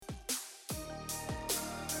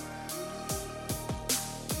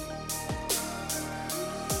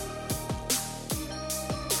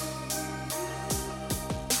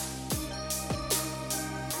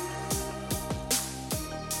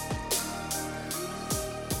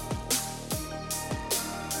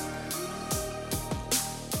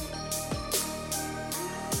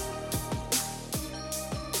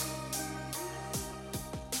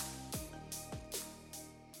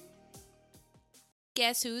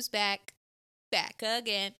Guess who's back? Back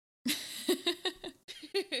again.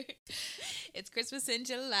 It's Christmas in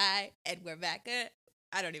July, and we're back at...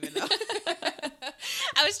 I don't even know.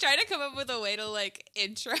 I was trying to come up with a way to, like,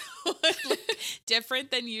 intro different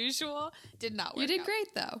than usual. Did not work. You did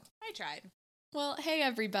great, though. I tried. Well, hey,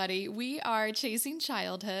 everybody. We are Chasing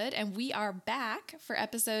Childhood, and we are back for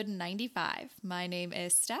episode 95. My name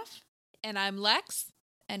is Steph. And I'm Lex.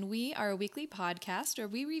 And we are a weekly podcast where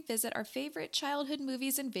we revisit our favorite childhood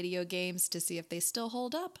movies and video games to see if they still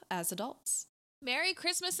hold up as adults. Merry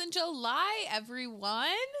Christmas in July, everyone.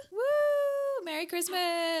 Woo! Merry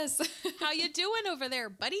Christmas! How you doing over there,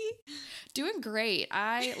 buddy? Doing great.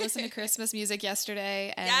 I listened to Christmas music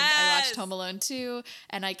yesterday, and Yes! I watched Home Alone 2,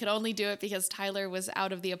 and I could only do it because Tyler was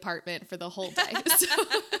out of the apartment for the whole day.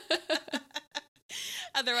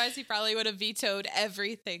 Otherwise, he probably would have vetoed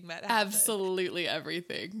everything that happened. Absolutely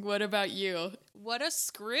everything. What about you? What a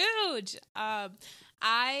Scrooge.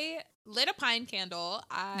 I lit a pine candle.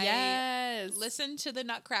 I listened to the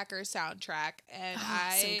Nutcracker soundtrack, and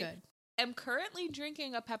so good. am currently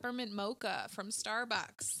drinking a peppermint mocha from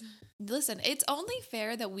Starbucks. Listen, it's only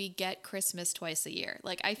fair that we get Christmas twice a year.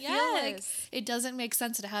 Like, I feel like it doesn't make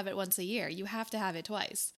sense to have it once a year. You have to have it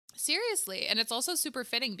twice. Seriously. And it's also super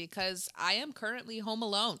fitting because I am currently home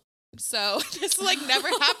alone. So this like never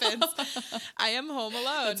happens. I am home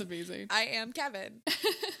alone. That's amazing. I am Kevin.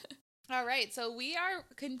 All right. So we are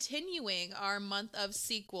continuing our month of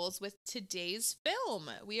sequels with today's film.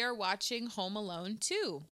 We are watching Home Alone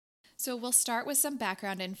 2. So we'll start with some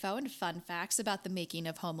background info and fun facts about the making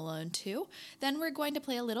of Home Alone 2. Then we're going to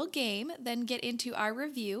play a little game, then get into our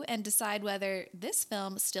review and decide whether this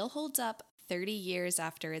film still holds up 30 years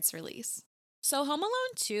after its release. So Home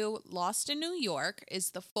Alone 2, Lost in New York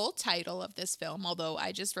is the full title of this film, although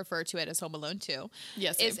I just refer to it as Home Alone 2.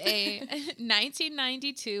 Yes, is a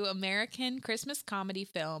 1992 American Christmas comedy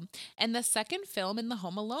film and the second film in the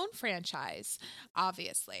Home Alone franchise,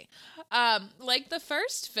 obviously. Like the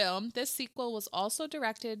first film, this sequel was also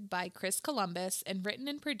directed by Chris Columbus and written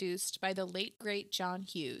and produced by the late, great John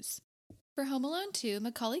Hughes. For Home Alone 2,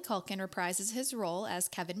 Macaulay Culkin reprises his role as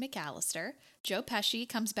Kevin McAllister, Joe Pesci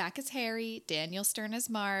comes back as Harry, Daniel Stern as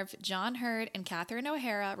Marv, John Hurd and Catherine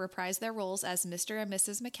O'Hara reprise their roles as Mr. and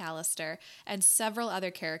Mrs. McAllister, and several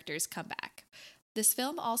other characters come back. This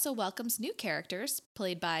film also welcomes new characters,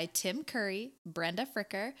 played by Tim Curry, Brenda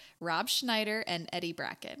Fricker, Rob Schneider, and Eddie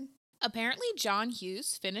Bracken. Apparently, John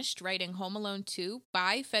Hughes finished writing Home Alone 2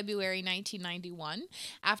 by February 1991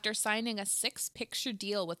 after signing a 6-picture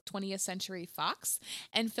deal with 20th Century Fox,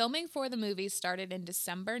 and filming for the movie started in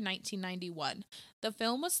December 1991. The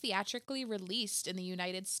film was theatrically released in the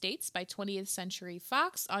United States by 20th Century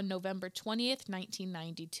Fox on November 20th,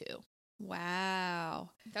 1992. Wow.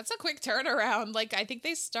 That's a quick turnaround. Like, I think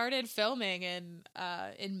they started filming in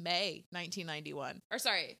May 1991. Or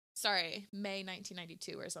sorry, May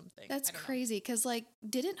 1992 or something. That's crazy, because, like,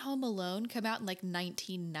 didn't Home Alone come out in, like,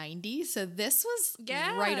 1990? So this was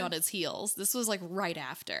right on its heels. This was, like, right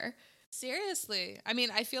after. Seriously. I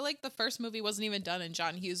mean, I feel like the first movie wasn't even done and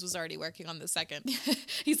John Hughes was already working on the second.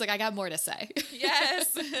 He's like, I got more to say.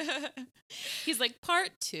 Yes. He's like,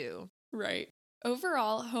 part 2. Right.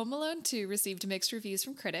 Overall, Home Alone 2 received mixed reviews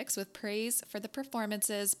from critics, with praise for the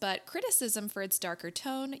performances, but criticism for its darker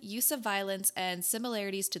tone, use of violence, and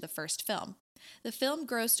similarities to the first film. The film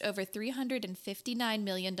grossed over $359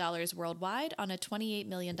 million worldwide on a $28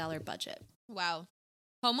 million budget. Wow.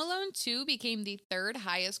 Home Alone 2 became the third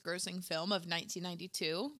highest grossing film of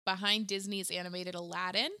 1992, behind Disney's animated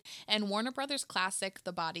Aladdin and Warner Brothers' classic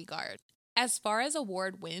The Bodyguard. As far as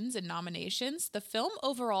award wins and nominations, the film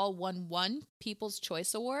overall won 1 People's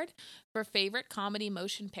Choice Award for Favorite Comedy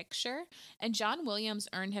Motion Picture, and John Williams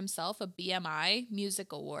earned himself a BMI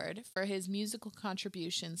Music Award for his musical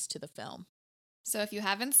contributions to the film. So if you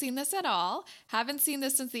haven't seen this at all, haven't seen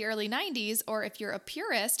this since the early 90s, or if you're a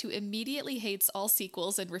purist who immediately hates all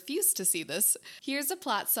sequels and refused to see this, here's a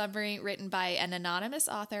plot summary written by an anonymous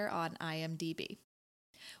author on IMDb.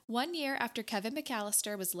 1 year after Kevin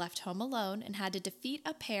McAllister was left home alone and had to defeat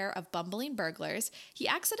a pair of bumbling burglars, he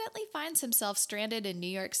accidentally finds himself stranded in New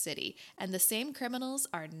York City, and the same criminals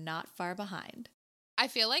are not far behind. I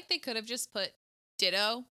feel like they could have just put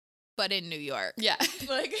Ditto, but in New York. Yeah.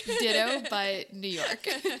 Like Ditto, but New York.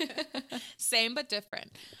 Same, but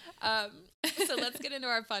different. So let's get into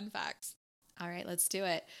our fun facts. All right, let's do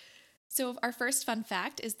it. So our first fun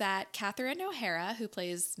fact is that Catherine O'Hara, who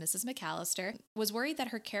plays Mrs. McAllister, was worried that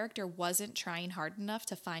her character wasn't trying hard enough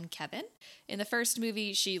to find Kevin. In the first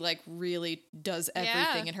movie, she like really does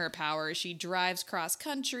everything in her power. She drives cross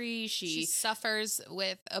country. She suffers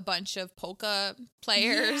with a bunch of polka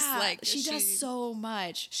players. Yeah, like she does so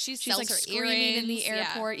much. She's like her screaming earrings in the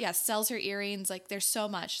airport. Yeah, sells her earrings. Like there's so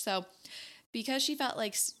much. So because she felt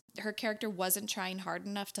like her character wasn't trying hard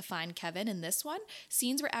enough to find Kevin in this one,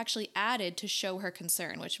 scenes were actually added to show her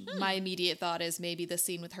concern, which my immediate thought is maybe the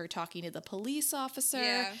scene with her talking to the police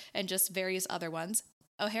officer and just various other ones.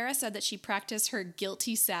 O'Hara said that she practiced her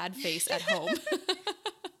guilty, sad face at home.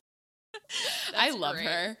 I love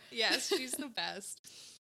her. Yes, she's the best.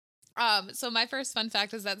 So my first fun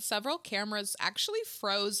fact is that several cameras actually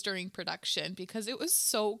froze during production because it was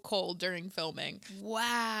so cold during filming.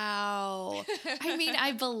 Wow. I mean,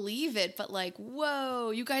 I believe it, but like, whoa,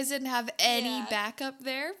 you guys didn't have any backup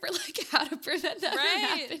there for like how to prevent that from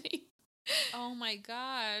happening. Oh my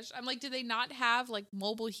gosh. I'm like, did they not have like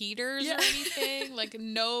mobile heaters or anything? Like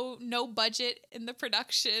no budget in the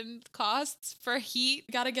production costs for heat.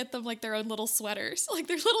 Gotta get them like their own little sweaters, like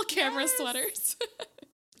their little camera sweaters.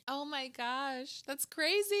 Oh my gosh, that's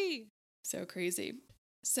crazy. So crazy.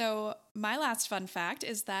 So my last fun fact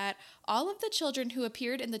is that all of the children who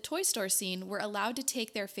appeared in the toy store scene were allowed to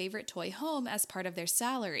take their favorite toy home as part of their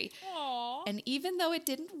salary. Aww. And even though it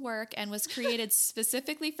didn't work and was created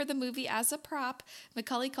specifically for the movie as a prop,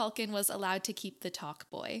 Macaulay Culkin was allowed to keep the talk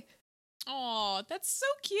boy. Oh, that's so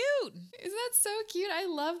cute. Isn't that so cute? I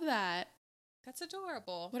love that. That's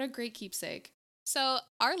adorable. What a great keepsake. So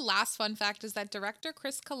our last fun fact is that director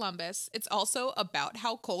Chris Columbus, it's also about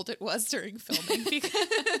how cold it was during filming because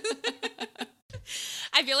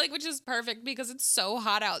I feel like, which is perfect because it's so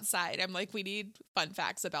hot outside. I'm like, we need fun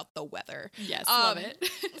facts about the weather. Yes, love it.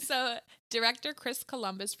 So director Chris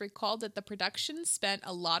Columbus recalled that the production spent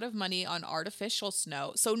a lot of money on artificial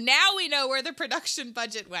snow. So now we know where the production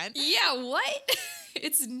budget went. Yeah, what?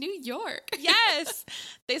 It's New York. Yes.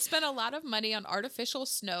 They spent a lot of money on artificial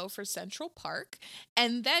snow for Central Park.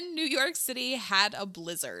 And then New York City had a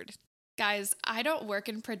blizzard. Guys, I don't work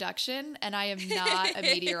in production and I am not a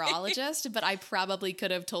meteorologist, but I probably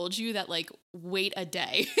could have told you that, like, wait a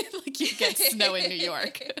day. Like, you get snow in New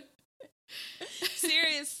York.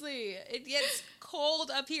 Seriously. It gets cold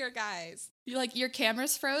up here, guys. Like, your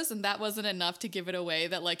cameras froze and that wasn't enough to give it away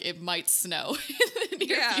that, like, it might snow in the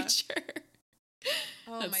near future.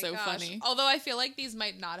 Oh, that's my so gosh. funny. Although I feel like these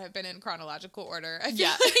might not have been in chronological order. I feel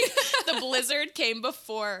like the blizzard came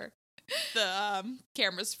before the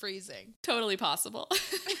cameras freezing. Totally possible.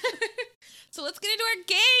 So let's get into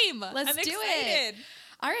our game. Let's do it.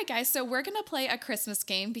 All right, guys. So we're going to play a Christmas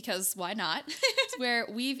game because why not? Where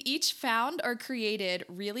we've each found or created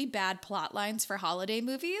really bad plot lines for holiday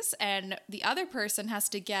movies, and the other person has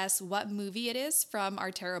to guess what movie it is from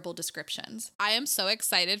our terrible descriptions. I am so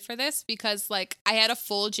excited for this because, like, I had a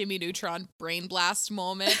full Jimmy Neutron brain blast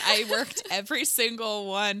moment. I worked every single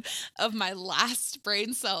one of my last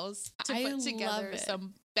brain cells to put together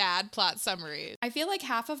some bad plot summaries. I feel like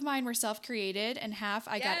half of mine were self-created and half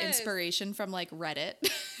I got inspiration from like Reddit.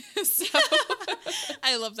 So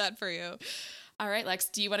I love that for you. All right, Lex,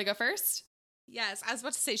 do you want to go first? Yes, I was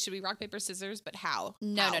about to say, should we rock, paper, scissors? But how?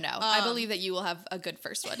 No. I believe that you will have a good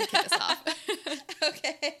first one to kick us off.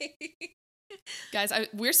 Okay. Guys,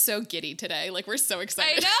 we're so giddy today. Like, we're so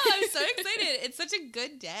excited. I know, I'm so excited. It's such a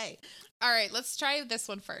good day. All right, let's try this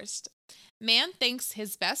one first. Man thinks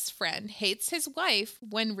his best friend hates his wife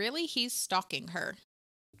when really he's stalking her.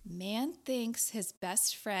 Man thinks his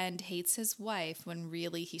best friend hates his wife when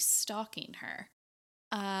really he's stalking her.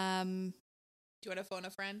 Do you want to phone a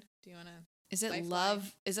friend? Do you want to? Is it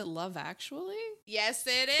Love? Is it Love Actually? Yes,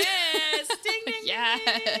 it is. Ding, ding, yes.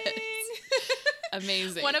 ding.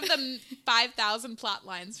 Amazing. One of the 5,000 plot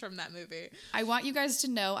lines from that movie. I want you guys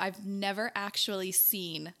to know I've never actually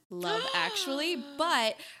seen Love Actually,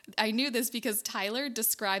 but I knew this because Tyler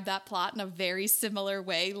described that plot in a very similar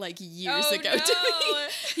way like years ago to me.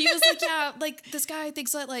 He was like, yeah, like this guy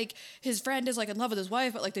thinks that like his friend is like in love with his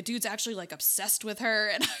wife, but like the dude's actually like obsessed with her.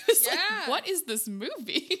 And I was like, what is this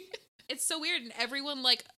movie? It's so weird. And everyone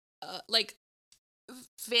like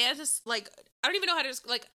fantasy, like, I don't even know how to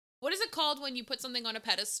like, what is it called when you put something on a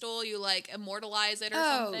pedestal? You like immortalize it or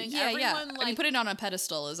something. Yeah, everyone, Like, I mean, putting it on a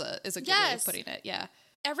pedestal is a good way of putting it. Yeah.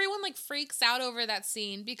 Everyone like freaks out over that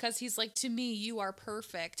scene because he's like, to me, you are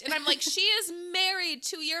perfect. And I'm like, she is married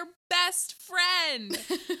to your best friend.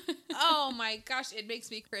 Oh my gosh. It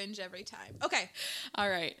makes me cringe every time. Okay. All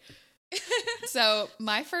right. So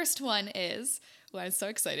my first one is, well, I'm so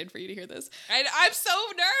excited for you to hear this. I'm so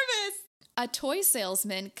nervous. A toy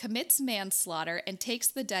salesman commits manslaughter and takes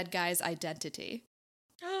the dead guy's identity.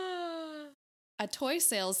 A toy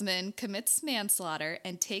salesman commits manslaughter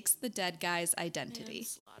and takes the dead guy's identity.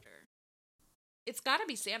 Manslaughter. It's got to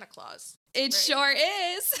be Santa Claus. It right? sure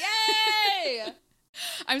is. Yay!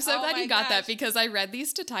 I'm so glad you got gosh. that because I read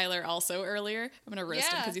these to Tyler also earlier. I'm going to roast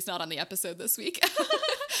him Yeah. because he's not on the episode this week.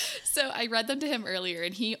 So I read them to him earlier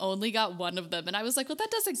and he only got one of them. And I was like, well, that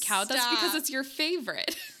doesn't count. That's because Stop. it's your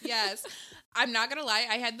favorite. Yes. I'm not going to lie.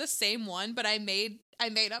 I had the same one, but I made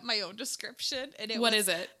up my own description. And What is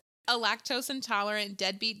it? A lactose intolerant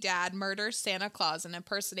deadbeat dad murders Santa Claus and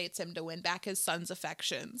impersonates him to win back his son's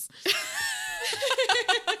affections.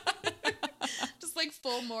 Just like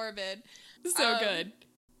full morbid. So good.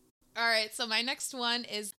 All right, so my next one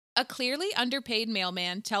is a clearly underpaid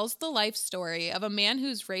mailman tells the life story of a man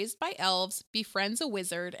who's raised by elves, befriends a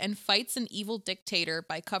wizard, and fights an evil dictator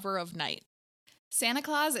by cover of night. Santa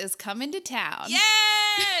Claus is coming to town.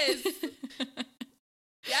 Yes!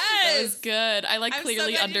 Yes! That was good. I like I'm so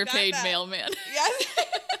clearly glad you got underpaid that. mailman. Yes.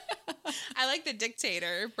 I like the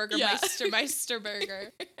dictator, Burgermeister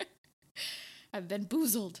Meisterburger. I've been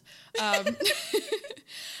boozled.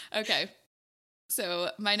 Okay. So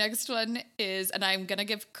my next one is, and I'm going to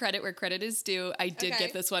give credit where credit is due. I did Okay.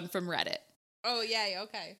 get this one from Reddit. Oh, yay,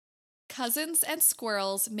 okay. Cousins and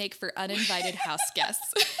squirrels make for uninvited house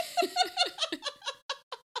guests.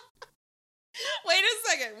 Wait a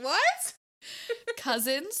second, what?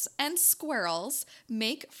 Cousins and squirrels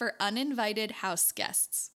make for uninvited house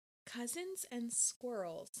guests. Cousins and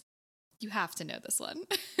squirrels. You have to know this one.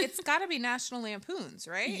 It's got to be National Lampoons,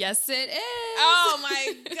 right? Yes, it is. Oh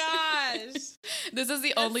my gosh. This is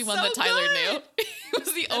the only one so that Tyler good. knew. It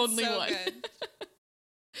was the That's only so one. good.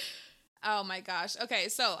 Oh my gosh. Okay,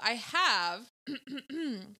 so I have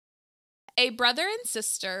a brother and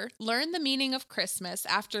sister learn the meaning of Christmas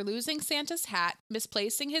after losing Santa's hat,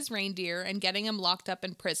 misplacing his reindeer, and getting him locked up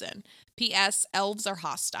in prison. P.S. Elves are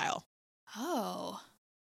hostile. Oh.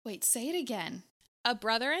 Wait, say it again. A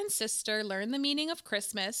brother and sister learn the meaning of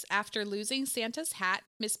Christmas after losing Santa's hat,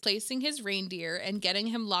 misplacing his reindeer, and getting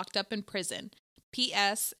him locked up in prison.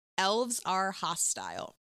 P.S. Elves are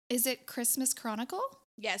hostile. Is it Christmas Chronicle?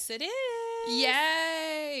 Yes, it is.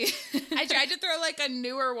 Yay! I tried to throw like a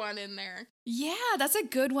newer one in there. Yeah, that's a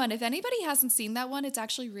good one. If anybody hasn't seen that one, it's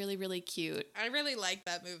actually really, really cute. I really like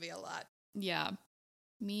that movie a lot. Yeah,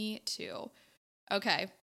 me too. Okay,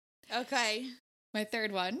 Okay. my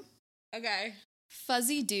third one. Okay.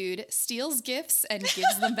 Fuzzy dude steals gifts and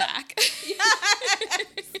gives them back. Yes!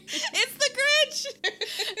 It's the Grinch.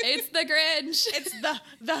 It's the Grinch. It's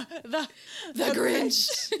the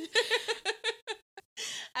Grinch.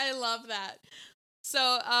 I love that.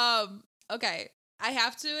 So, okay. I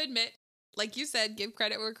have to admit, like you said, give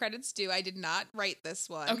credit where credit's due. I did not write this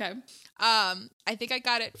one. Okay. I think I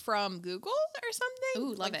got it from Google or something.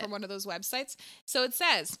 Ooh, love it. From one of those websites. So it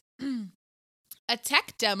says a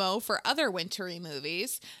tech demo for other wintry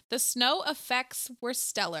movies. The snow effects were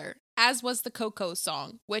stellar, as was the Coco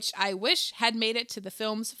song, which I wish had made it to the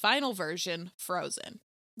film's final version, Frozen.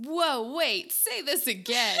 Whoa, wait, say this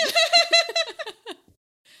again.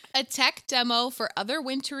 A tech demo for other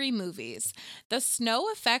wintry movies. The snow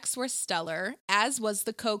effects were stellar, as was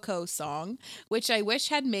the Coco song, which I wish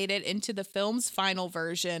had made it into the film's final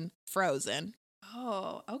version, Frozen.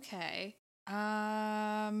 Oh, okay.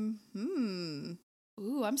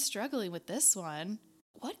 Ooh, I'm struggling with this one.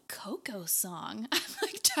 What Coco song?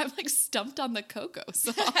 I'm like stumped on the Coco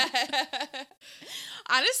song.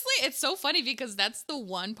 Honestly, it's so funny because that's the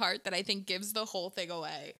one part that I think gives the whole thing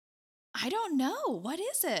away. I don't know. What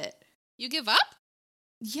is it? You give up?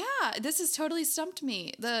 Yeah, this has totally stumped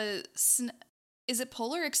me. Is it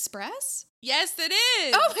Polar Express? Yes, it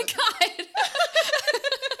is. Oh my god.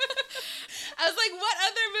 I was like, what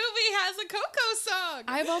other movie has a Coco song?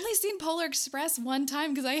 I've only seen Polar Express one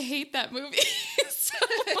time because I hate that movie so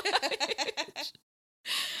much.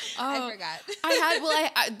 I forgot.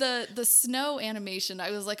 I the snow animation.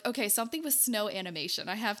 I was like, okay, something with snow animation.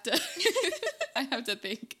 I have to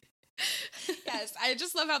think. Yes, I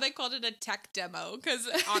just love how they called it a tech demo because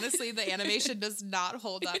honestly, the animation does not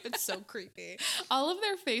hold up. It's so creepy. All of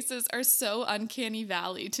their faces are so uncanny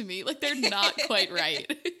valley to me. Like they're not quite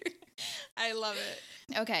right. I love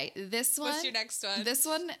it. Okay, this one. What's your next one? This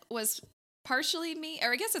one was partially me,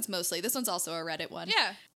 or I guess it's mostly. This one's also a Reddit one.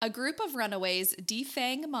 Yeah. A group of runaways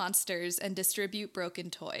defang monsters and distribute broken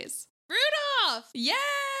toys. Rudolph! Yes!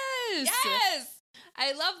 Yes!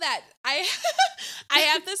 I love that. I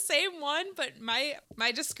have the same one, but my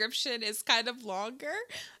description is kind of longer.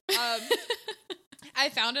 I I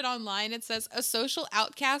found it online. It says, a social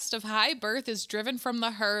outcast of high birth is driven from the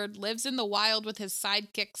herd, lives in the wild with his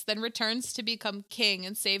sidekicks, then returns to become king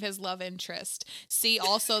and save his love interest. See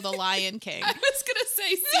also The Lion King. I was going to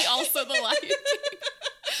say, see also The Lion King.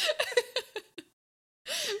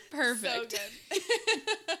 Perfect. So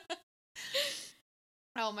good.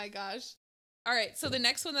 Oh my gosh. All right, so the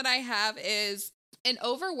next one that I have is an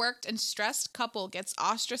overworked and stressed couple gets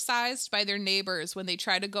ostracized by their neighbors when they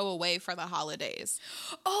try to go away for the holidays.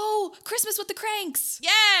 Oh, Christmas with the Cranks.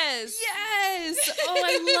 Yes! Yes! Oh,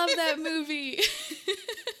 I love that movie.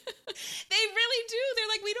 They really do. They're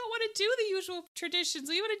like, we don't want to do the usual traditions.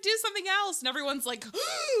 We want to do something else. And everyone's like,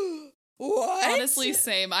 what? Honestly,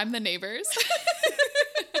 same. I'm the neighbors.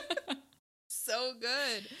 So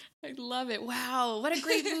good. I love it. Wow, what a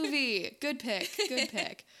great movie. Good pick. Good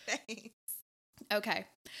pick. Thanks. Okay.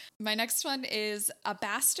 My next one is a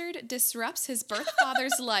bastard disrupts his birth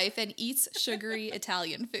father's life and eats sugary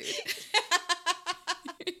Italian food.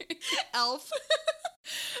 Elf.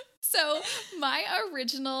 So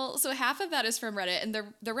so half of that is from Reddit, and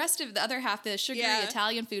the rest of the other half, the sugary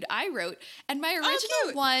Italian food, I wrote. And my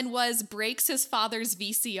original one was breaks his father's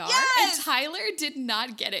VCR. Yes! And Tyler did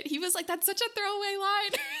not get it. He was like, that's such a throwaway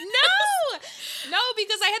line. No,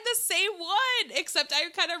 because I had the same one, except I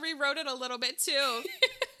kind of rewrote it a little bit too.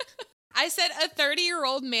 I said a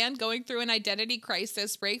 30-year-old man going through an identity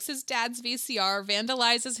crisis breaks his dad's VCR,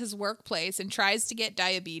 vandalizes his workplace, and tries to get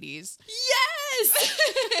diabetes. Yes!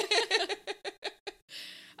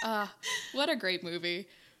 What a great movie.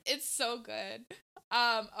 It's so good.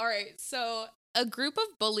 All right, so a group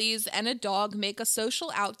of bullies and a dog make a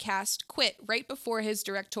social outcast quit right before his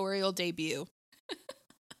directorial debut.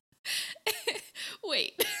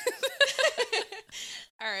 Wait.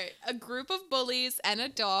 All right. A group of bullies and a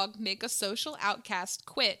dog make a social outcast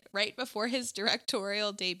quit right before his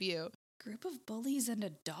directorial debut. Group of bullies and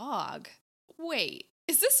a dog. Wait,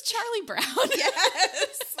 is this Charlie Brown?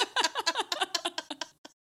 Yes.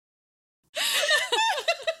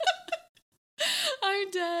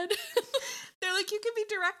 I'm dead. They're like, you can be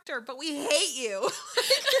director, but we hate you.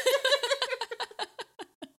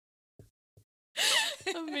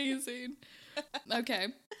 Amazing. Okay.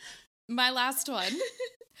 My last one.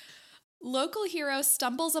 Local hero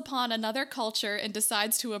stumbles upon another culture and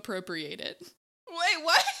decides to appropriate it. Wait,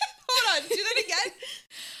 what? Hold on. Do that again.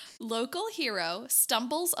 Local hero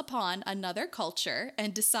stumbles upon another culture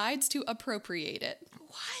and decides to appropriate it.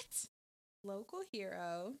 What? Local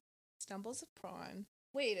hero stumbles upon.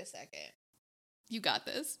 Wait a second. You got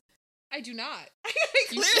this. I do not. I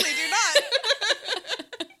clearly do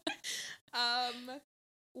not.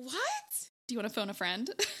 What? Do you want to phone a friend?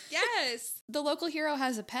 Yes. The local hero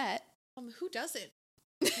has a pet. Who doesn't?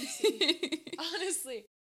 Honestly.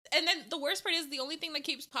 And then the worst part is the only thing that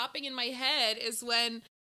keeps popping in my head is when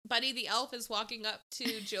Buddy the elf is walking up to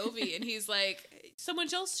Jovi and he's like,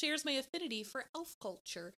 someone else shares my affinity for elf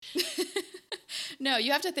culture. No,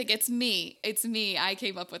 you have to think it's me. It's me. I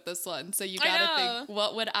came up with this one. So you gotta think,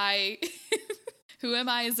 what would who am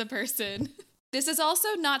I as a person? This is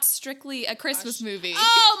also not strictly a Christmas movie.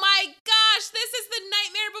 Oh my gosh, this is the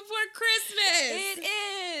Nightmare Before Christmas. It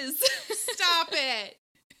is. Stop it.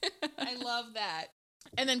 I love that.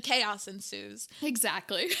 And then chaos ensues.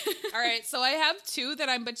 Exactly. All right, so I have two that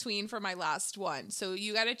I'm between for my last one. So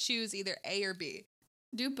you got to choose either A or B.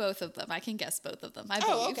 Do both of them. I can guess both of them. I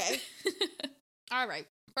believe. Oh, okay. All right.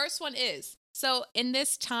 First one is, so in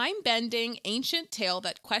this time-bending ancient tale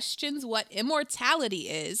that questions what immortality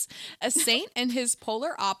is, a saint and his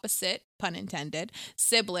polar opposite, pun intended,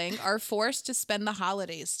 sibling are forced to spend the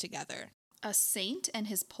holidays together. A saint and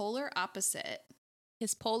his polar opposite.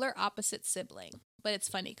 His polar opposite sibling. But it's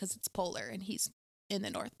funny because it's polar and he's in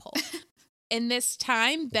the North Pole. In this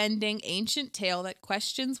time-bending ancient tale that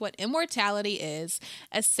questions what immortality is,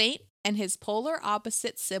 a saint and his polar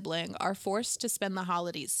opposite sibling are forced to spend the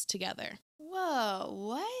holidays together. Whoa,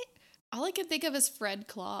 what? All I can think of is Fred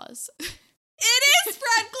Claus. It is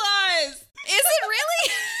Fred Claus! Is it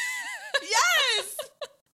really? Yes!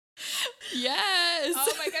 Yes!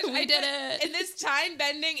 Oh my gosh, we did it. In this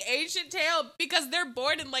time-bending ancient tale, because they're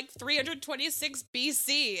born in like 326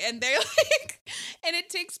 BC, and they're like, and it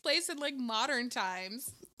takes place in like modern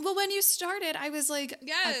times. Well, when you started, I was like,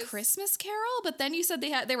 yes. A Christmas Carol? But then you said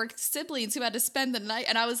they were siblings who had to spend the night,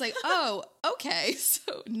 and I was like, oh, okay,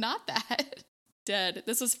 so not that. Dead.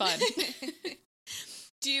 This was fun.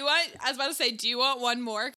 I was about to say, do you want one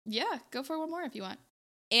more? Yeah, go for one more if you want.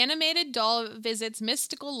 Animated doll visits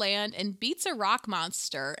mystical land and beats a rock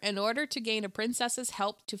monster in order to gain a princess's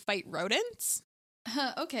help to fight rodents.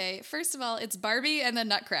 Okay, first of all, it's Barbie and the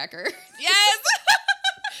Nutcracker. Yes!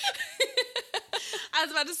 I I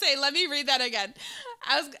was about to say, let me read that again.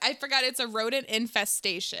 I forgot it's a rodent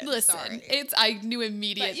infestation. Listen, Sorry. I knew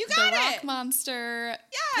immediately. But you the got rock it. monster,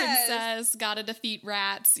 Yes. princess, gotta defeat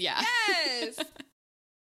rats. Yeah. Yes.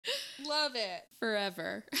 Love it.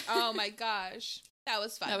 Forever. Oh my gosh. That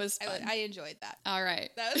was fun. That was fun. I enjoyed that. All right.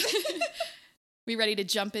 That was We ready to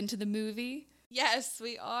jump into the movie? Yes,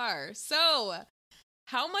 we are. So,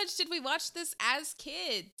 how much did we watch this as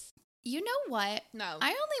kids? You know what? No. I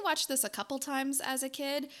only watched this a couple times as a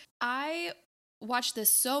kid. I watched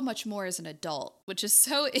this so much more as an adult, which is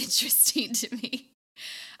so interesting to me.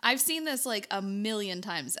 I've seen this like a million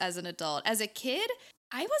times as an adult. As a kid,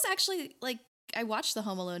 I was actually like, I watched the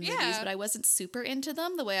Home Alone movies, but I wasn't super into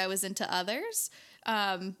them the way I was into others.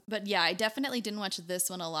 But yeah, I definitely didn't watch this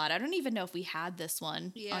one a lot. I don't even know if we had this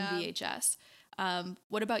one on VHS.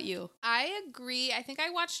 What about you? I agree. I think I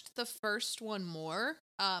watched the first one more.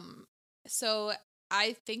 So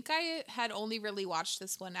I think I had only really watched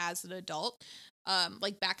this one as an adult,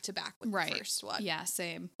 like back to back with the first one. Yeah,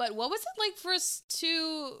 same. But what was it like for us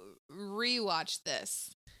to rewatch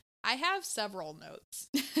this? I have several notes.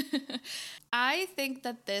 I think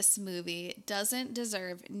that this movie doesn't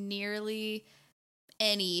deserve nearly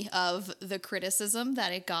any of the criticism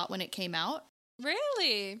that it got when it came out.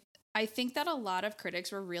 Really? I think that a lot of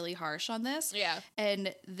critics were really harsh on this. Yeah.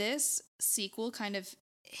 And this sequel kind of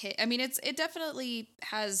hit. I mean, it definitely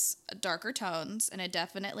has darker tones, and it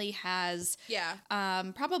definitely has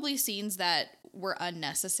probably scenes that were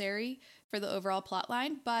unnecessary for the overall plot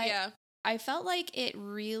line. But I felt like it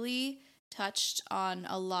really touched on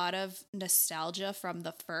a lot of nostalgia from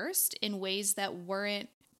the first in ways that weren't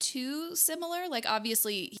too similar. Like,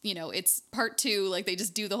 obviously, you know, it's part 2, like they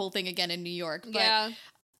just do the whole thing again in New York. But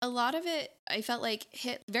a lot of it, I felt like,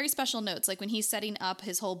 hit very special notes, like when he's setting up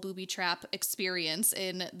his whole booby trap experience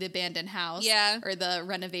in the abandoned house or the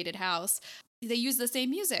renovated house. They used the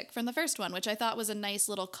same music from the first one, which I thought was a nice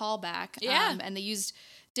little callback. And they used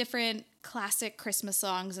different classic Christmas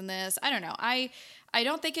songs in this. I don't know. I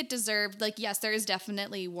don't think it deserved, like, yes, there is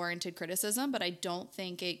definitely warranted criticism, but I don't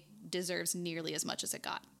think it deserves nearly as much as it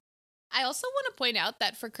got. I also want to point out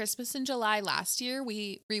that for Christmas in July last year,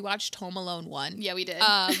 we rewatched Home Alone 1. Yeah, we did.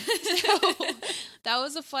 So that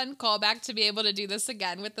was a fun callback to be able to do this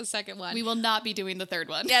again with the second one. We will not be doing the third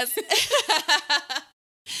one. Yes.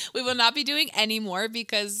 We will not be doing any more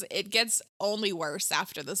because it gets only worse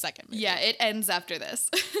after the second movie. Yeah, it ends after this.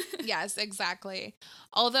 Yes, exactly.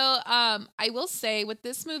 Although I will say with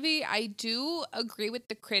this movie, I do agree with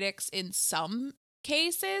the critics in some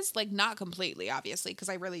cases, like not completely, obviously, because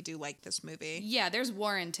I really do like this movie. Yeah, there's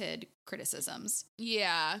warranted criticisms.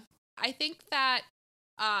 Yeah. I think that,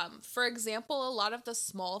 for example, a lot of the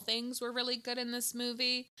small things were really good in this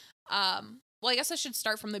movie. Well, I guess I should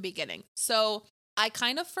start from the beginning. So I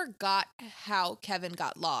kind of forgot how Kevin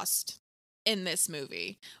got lost in this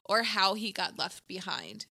movie or how he got left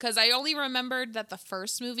behind, because I only remembered that the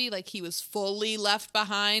first movie, like, he was fully left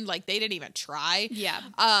behind, like they didn't even try.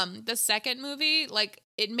 The second movie, like,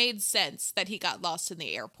 it made sense that he got lost in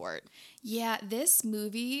the airport. Yeah, this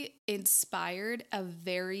movie inspired a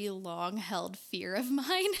very long held fear of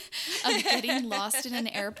mine of getting lost in an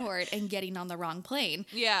airport and getting on the wrong plane.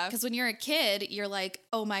 Yeah. Because when you're a kid, you're like,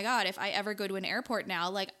 oh my God, if I ever go to an airport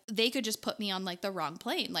now, like, they could just put me on, like, the wrong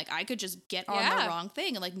plane. Like, I could just get on the wrong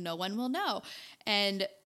thing and, like, no one will know. And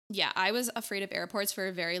yeah, I was afraid of airports for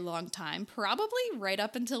a very long time, probably right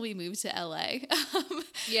up until we moved to LA.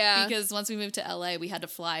 Because once we moved to LA, we had to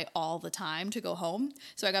fly all the time to go home.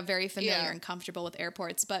 So I got very familiar and comfortable with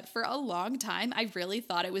airports. But for a long time, I really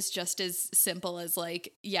thought it was just as simple as,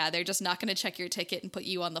 like, yeah, they're just not going to check your ticket and put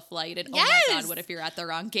you on the flight. And oh my God, what if you're at the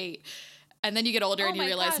wrong gate? And then you get older and you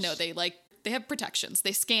realize, no, they have protections.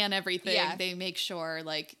 They scan everything. Yeah. They make sure,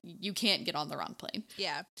 like, you can't get on the wrong plane.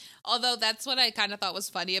 Yeah. Although that's what I kind of thought was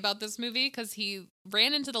funny about this movie, because he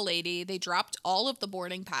ran into the lady. They dropped all of the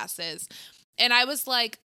boarding passes. And I was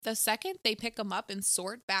like, the second they pick them up and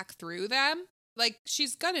sort back through them, like,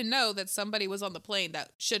 she's going to know that somebody was on the plane that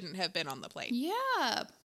shouldn't have been on the plane. Yeah.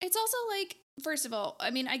 It's also like, first of all, I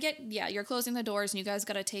mean, I get, you're closing the doors and you guys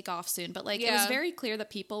got to take off soon. But, like, it was very clear that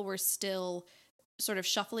people were still sort of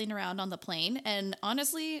shuffling around on the plane. And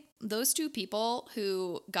honestly, those two people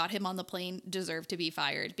who got him on the plane deserve to be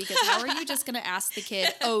fired, because how are you just going to ask the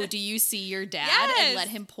kid, oh, do you see your dad? And let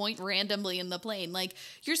him point randomly in the plane? Like,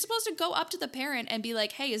 you're supposed to go up to the parent and be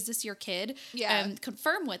like, hey, is this your kid? And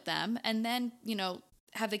confirm with them. And then, you know,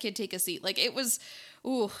 have the kid take a seat. Like, it was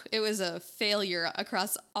a failure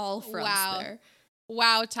across all fronts there.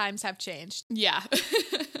 Wow, times have changed. Yeah.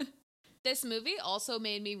 This movie also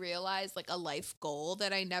made me realize, like, a life goal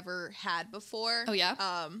that I never had before. Oh, yeah?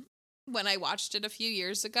 when I watched it a few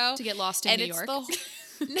years ago. To get lost in New York.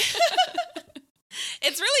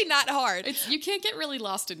 It's really not hard. You can't get really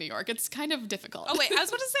lost in New York. It's kind of difficult. Oh, wait, I was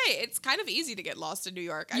going to say, it's kind of easy to get lost in New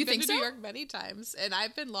York. I've been to New York many times, and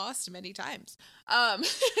I've been lost many times. I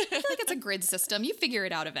feel like it's a grid system. You figure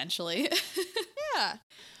it out eventually.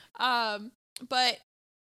 Yeah. But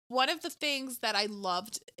one of the things that I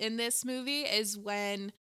loved in this movie is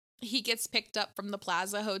when he gets picked up from the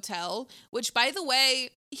Plaza Hotel, which, by the way,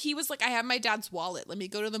 he was like, I have my dad's wallet. Let me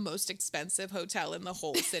go to the most expensive hotel in the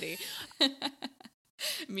whole city.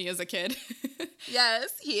 Me as a kid.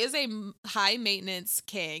 Yes, he is a high maintenance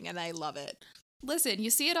king, and I love it. Listen, you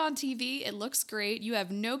see it on TV. It looks great. You have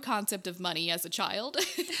no concept of money as a child.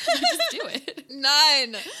 Just do it.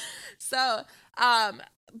 None. So,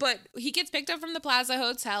 but he gets picked up from the Plaza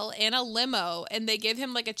Hotel in a limo, and they give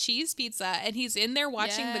him like a cheese pizza, and he's in there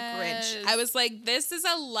watching The Grinch. I was like, this is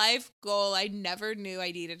a life goal I never knew I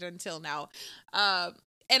needed until now.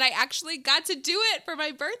 And I actually got to do it for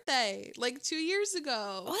my birthday like 2 years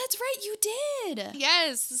ago. Oh, that's right. You did.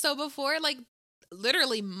 Yes. So before, like,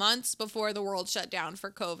 literally months before the world shut down for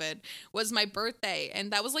COVID was my birthday.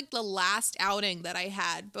 And that was like the last outing that I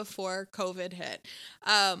had before COVID hit.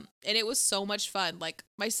 And it was so much fun. Like,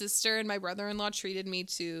 my sister and my brother-in-law treated me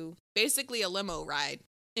to basically a limo ride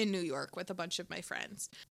in New York with a bunch of my friends.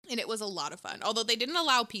 And it was a lot of fun. Although they didn't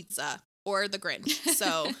allow pizza or The Grinch.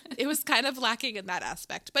 So it was kind of lacking in that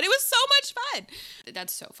aspect. But it was so much fun.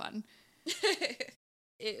 That's so fun.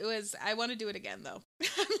 It was, I want to do it again, though.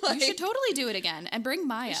 Like, you should totally do it again and bring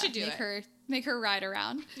Maya. We should do it. Make her ride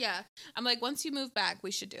around. Yeah. I'm like, once you move back,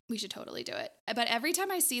 we should do it. We should totally do it. But every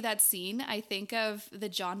time I see that scene, I think of the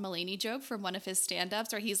John Mulaney joke from one of his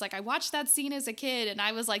stand-ups where he's like, I watched that scene as a kid and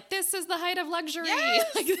I was like, this is the height of luxury.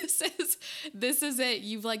 Yes! Like, this is it.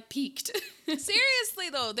 You've like peaked.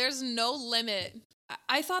 Seriously, though, there's no limit.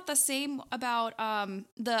 I thought the same about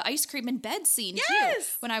the ice cream in bed scene, too,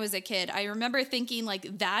 when I was a kid. I remember thinking,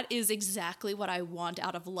 like, that is exactly what I want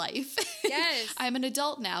out of life. Yes. I'm an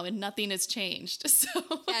adult now, and nothing has changed. So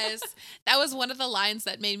yes. That was one of the lines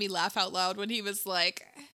that made me laugh out loud when he was like,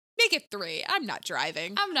 make it 3. I'm not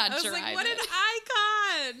driving. I'm not driving. driving. Like, what an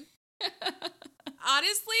icon.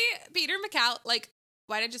 Honestly, Peter like,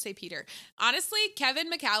 why did I just say Peter? Honestly,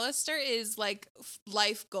 Kevin McAllister is like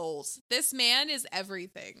life goals. This man is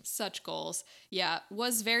everything. Such goals. Yeah.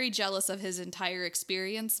 Was very jealous of his entire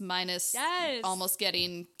experience, minus almost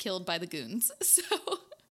getting killed by the goons. So.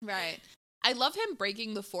 Right. I love him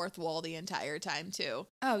breaking the fourth wall the entire time, too.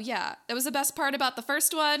 Oh, yeah. That was the best part about the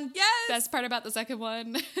first one. Yes. Best part about the second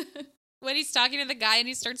one. When he's talking to the guy and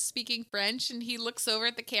he starts speaking French and he looks over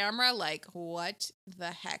at the camera like, what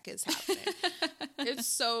the heck is happening? It's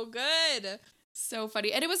so good. So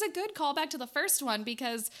funny. And it was a good callback to the first one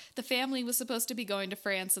because the family was supposed to be going to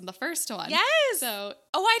France in the first one. Yes. So.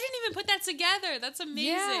 Oh, I didn't even put that together. That's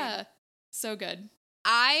amazing. Yeah. So good.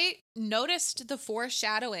 I noticed the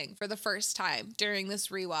foreshadowing for the first time during this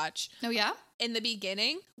rewatch. Oh, yeah? In the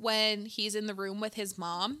beginning, when he's in the room with his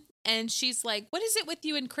mom. And she's like, what is it with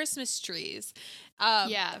you and Christmas trees?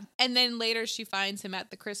 Yeah. And then later she finds him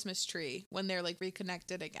at the Christmas tree when they're like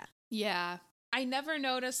reconnected again. Yeah. I never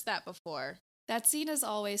noticed that before. That scene is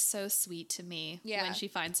always so sweet to me when she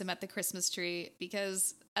finds him at the Christmas tree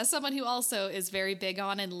because as someone who also is very big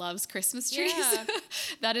on and loves Christmas trees,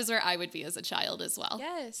 that is where I would be as a child as well.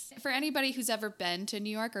 Yes. For anybody who's ever been to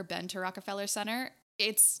New York or been to Rockefeller Center,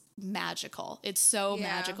 it's magical. It's so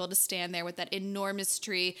magical to stand there with that enormous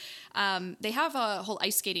tree. They have a whole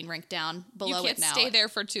ice skating rink down below it now. You can't stay there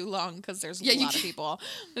for too long because there's a lot of people.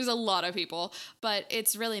 There's a lot of people, but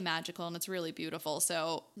it's really magical and it's really beautiful.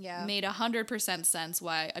 So made 100% sense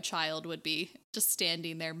why a child would be just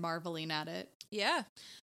standing there marveling at it. Yeah.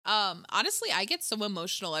 Honestly, I get so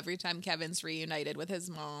emotional every time Kevin's reunited with his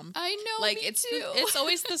mom. I know, like me it's too. It's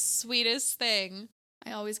always the sweetest thing.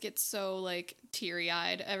 I always get so like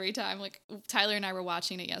teary-eyed every time. Like Tyler and I were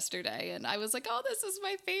watching it yesterday and I was like, oh, this is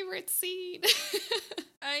my favorite scene.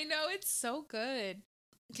 I know, it's so good.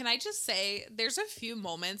 Can I just say there's a few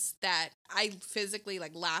moments that I physically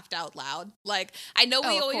like laughed out loud. Like I know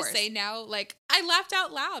we always say now like I laughed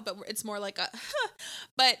out loud, but it's more like a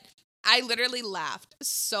but I literally laughed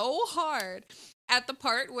so hard at the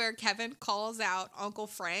part where Kevin calls out Uncle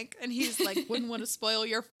Frank and he's like, wouldn't want to spoil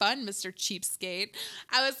your fun, Mr. Cheapskate.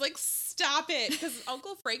 I was like, stop it. Because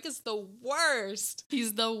Uncle Frank is the worst.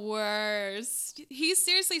 He's the worst. He's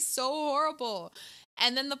seriously so horrible.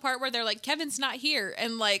 And then the part where they're like, Kevin's not here.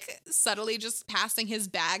 And like subtly just passing his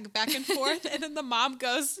bag back and forth. And then the mom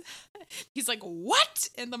goes, he's like, what?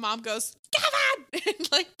 And the mom goes, Kevin!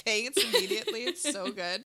 And like paints immediately. It's so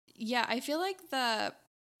good. Yeah, I feel like the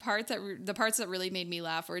the parts that really made me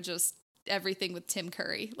laugh were just everything with Tim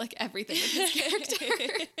Curry, like everything with his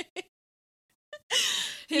character.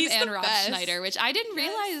 Him He's and the Rob best. Schneider, which I didn't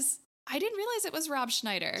realize it was Rob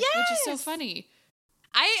Schneider, which is so Yes! funny.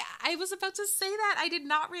 I was about to say that. I did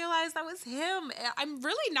not realize that was him. I'm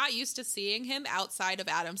really not used to seeing him outside of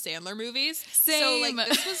Adam Sandler movies. Same. So like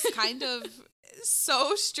this was kind of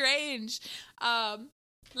so strange.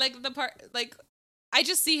 Like the part like I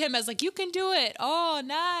just see him as like, you can do it all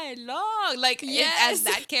night long. Like Yes. as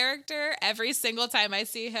that character every single time I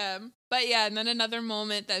see him. But yeah, and then another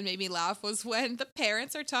moment that made me laugh was when the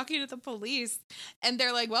parents are talking to the police and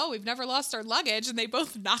they're like, well, we've never lost our luggage. And they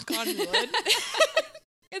both knock on wood.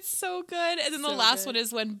 It's so good. And then the So last good. one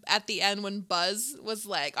is when at the end when Buzz was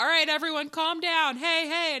like, all right, everyone calm down. Hey,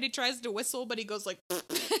 hey. And he tries to whistle, but he goes like,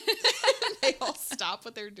 they all stop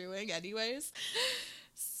what they're doing anyways.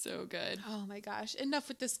 So good. Oh my gosh. Enough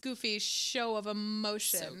with this goofy show of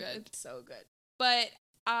emotion. So good. It's so good. But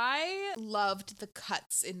I loved the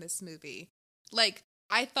cuts in this movie. Like,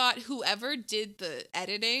 I thought whoever did the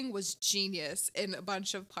editing was genius in a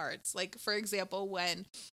bunch of parts. Like, for example, when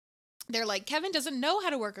they're like, Kevin doesn't know how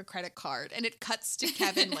to work a credit card. And it cuts to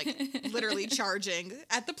Kevin, like, literally charging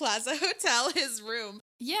at the Plaza Hotel, his room.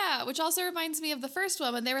 Yeah, which also reminds me of the first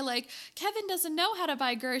one when they were like, Kevin doesn't know how to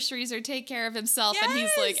buy groceries or take care of himself. And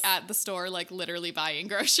he's like Yes! at the store, like literally buying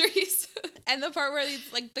groceries. And the part where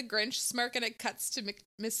he's like the Grinch smirk and it cuts to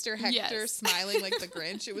Mr. Hector Yes. smiling like the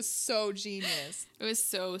Grinch. It was so genius. It was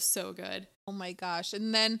so, so good. Oh my gosh.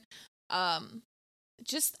 And then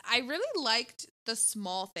just I really liked the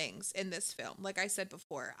small things in this film. Like I said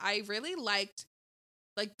before, I really liked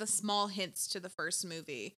like the small hints to the first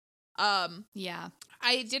movie. Yeah.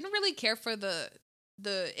 I didn't really care for the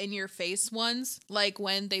in your face ones, like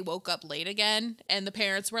when they woke up late again and the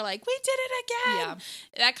parents were like, we did it again. Yeah.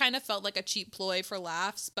 That kind of felt like a cheap ploy for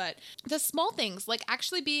laughs, but the small things, like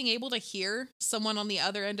actually being able to hear someone on the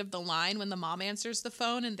other end of the line when the mom answers the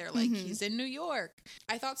phone and they're like, he's in New York.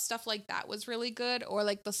 I thought stuff like that was really good, or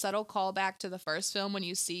like the subtle callback to the first film when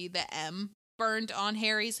you see the M burned on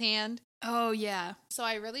Harry's hand. Oh, yeah. So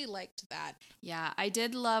I really liked that. Yeah, I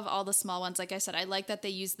did love all the small ones. Like I said, I like that they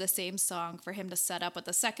used the same song for him to set up with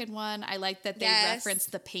the second one. I like that they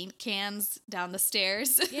referenced the paint cans down the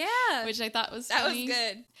stairs. Yeah. Which I thought was that funny. was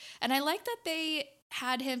good. And I like that they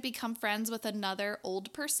had him become friends with another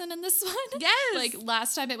old person in this one. Yes. Like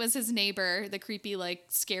last time it was his neighbor, the creepy, like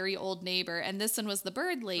scary old neighbor. And this one was the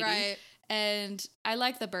bird lady. Right. And I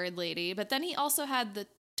like the bird lady. But then he also had the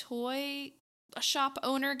toy shop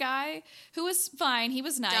owner guy who was fine. He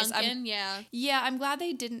was nice. Duncan, yeah. Yeah, I'm glad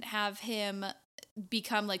they didn't have him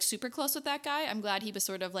become like super close with that guy. I'm glad he was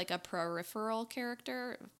sort of like a peripheral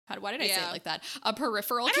character. Why did I say it like that? A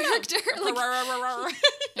peripheral character. Like, rah,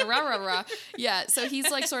 rah, rah. Yeah, so he's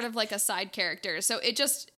like sort of like a side character. So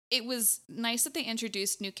it was nice that they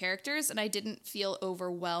introduced new characters and I didn't feel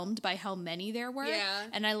overwhelmed by how many there were. Yeah.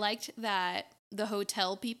 And I liked that the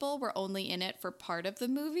hotel people were only in it for part of the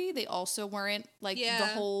movie. They also weren't like the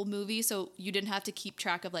whole movie, so you didn't have to keep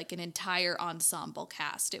track of like an entire ensemble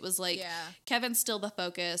cast. It was like Kevin's still the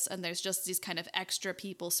focus and there's just these kind of extra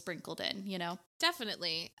people sprinkled in, you know?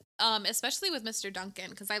 Definitely. Especially with Mr.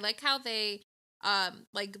 Duncan, because I like how they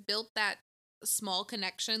like built that small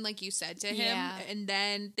connection, like you said, to him, and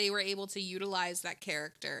then they were able to utilize that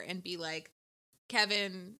character and be like,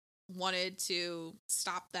 Kevin wanted to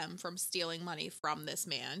stop them from stealing money from this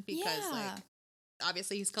man because like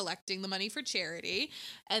obviously he's collecting the money for charity,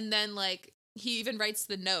 and then like he even writes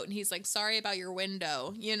the note and he's like, sorry about your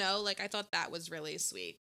window, you know, like I thought that was really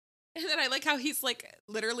sweet. And then I like how he's like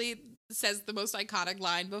literally says the most iconic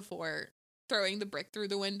line before throwing the brick through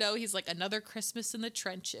the window. He's like, another Christmas in the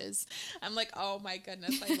trenches. I'm like, oh my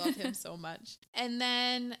goodness, I love him so much. And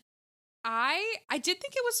then I did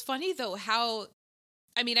think it was funny though how,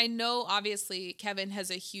 I mean, I know obviously Kevin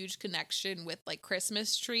has a huge connection with like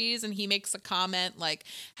Christmas trees, and he makes a comment like,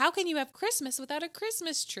 how can you have Christmas without a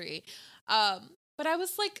Christmas tree? But I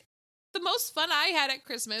was like, the most fun I had at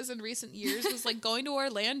Christmas in recent years was like going to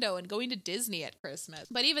Orlando and going to Disney at Christmas.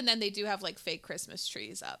 But even then they do have like fake Christmas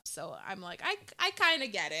trees up. So I'm like, I kind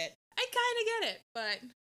of get it. But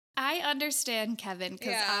I understand, Kevin,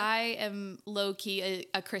 because I am low-key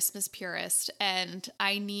a Christmas purist, and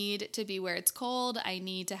I need to be where it's cold. I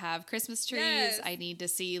need to have Christmas trees. Yes. I need to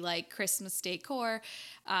see, like, Christmas decor.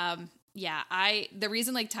 The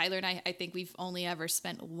reason, like, Tyler and I think we've only ever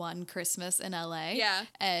spent one Christmas in LA. Yeah.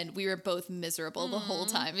 And we were both miserable the whole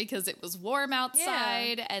time because it was warm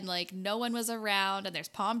outside and, like, no one was around, and there's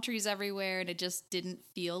palm trees everywhere, and it just didn't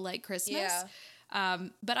feel like Christmas. Yeah.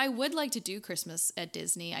 But I would like to do Christmas at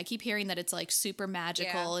Disney. I keep hearing that it's like super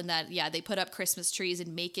magical and that, they put up Christmas trees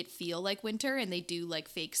and make it feel like winter and they do like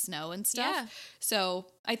fake snow and stuff. Yeah. So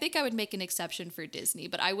I think I would make an exception for Disney,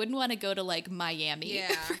 but I wouldn't want to go to like Miami.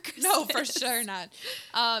 For Christmas. No, for sure not.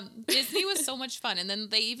 Disney was so much fun. And then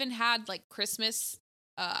they even had like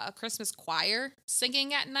a Christmas choir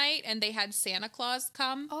singing at night, and they had Santa Claus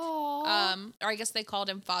come. Or I guess they called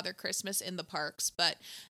him Father Christmas in the parks, but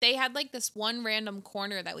they had like this one random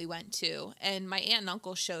corner that we went to, and my aunt and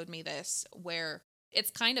uncle showed me this where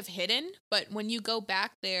it's kind of hidden, but when you go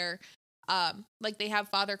back there, like they have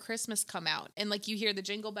Father Christmas come out, and like you hear the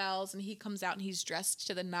jingle bells, and he comes out and he's dressed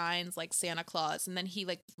to the nines like Santa Claus, and then he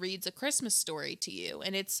like reads a Christmas story to you,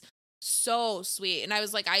 and it's so sweet. And I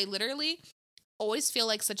was like, I literally always feel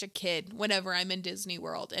like such a kid whenever I'm in Disney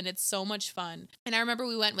World, and it's so much fun. And I remember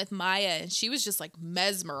we went with Maya, and she was just like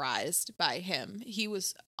mesmerized by him. He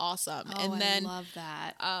was awesome. And then I love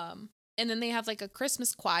that. And then they have like a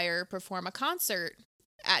Christmas choir perform a concert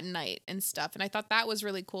at night and stuff, and I thought that was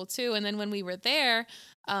really cool too. And then when we were there,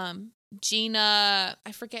 Gina,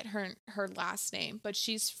 I forget her last name, but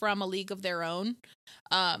she's from A League of Their Own,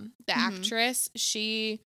 the actress.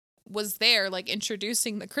 She was there like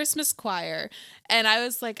introducing the Christmas choir, and I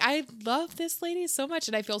was like, I love this lady so much,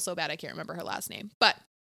 and I feel so bad I can't remember her last name, but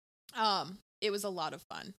it was a lot of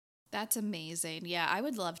fun. That's amazing. Yeah, I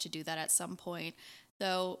would love to do that at some point,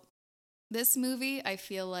 though. This movie, I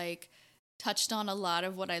feel like, touched on a lot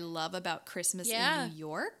of what I love about Christmas in New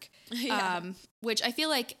York, which I feel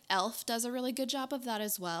like Elf does a really good job of that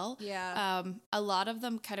as well. A lot of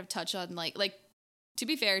them kind of touch on like to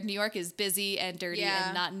be fair, New York is busy and dirty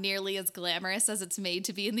and not nearly as glamorous as it's made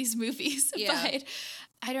to be in these movies. But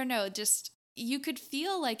I don't know, just you could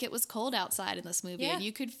feel like it was cold outside in this movie. And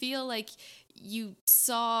you could feel like you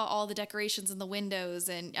saw all the decorations in the windows.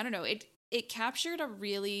 And I don't know, it captured a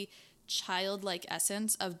really childlike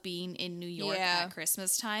essence of being in New York at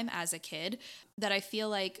Christmas time as a kid that I feel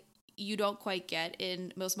like you don't quite get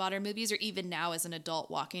in most modern movies, or even now as an adult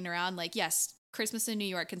walking around. Like, yes, Christmas in New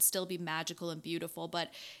York can still be magical and beautiful,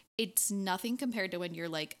 but it's nothing compared to when you're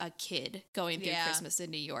like a kid going through Christmas in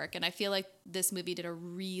New York. And I feel like this movie did a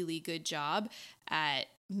really good job at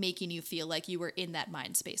making you feel like you were in that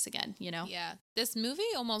mind space again, you know? Yeah. This movie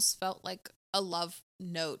almost felt like a love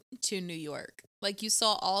note to New York. Like you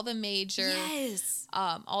saw all the major,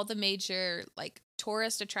 like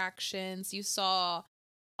tourist attractions. You saw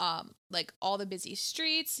like all the busy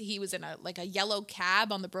streets. He was in a yellow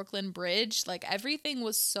cab on the Brooklyn Bridge. Like everything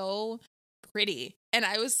was so pretty. And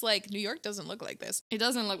I was like, New York doesn't look like this. It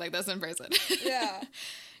doesn't look like this in person. Yeah.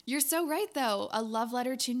 You're so right though. A love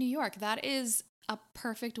letter to New York. That is a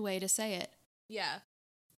perfect way to say it. Yeah.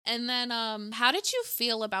 And then how did you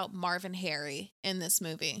feel about Marv and Harry in this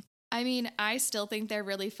movie? I mean, I still think they're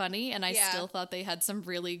really funny, and I still thought they had some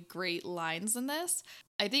really great lines in this.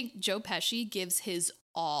 I think Joe Pesci gives his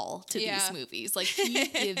all to these movies. Like, he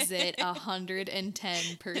gives it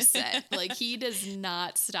 110%. Like, he does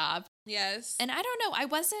not stop. Yes. And I don't know, I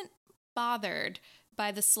wasn't bothered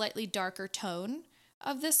by the slightly darker tone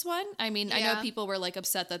of this one. I mean, I know people were like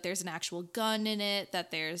upset that there's an actual gun in it, that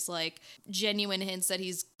there's like genuine hints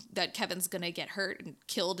that Kevin's gonna get hurt and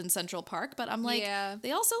killed in Central Park, but I'm like,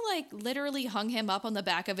 they also like literally hung him up on the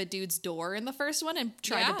back of a dude's door in the first one and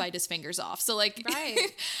tried to bite his fingers off. So like,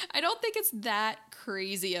 I don't think it's that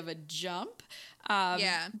crazy of a jump.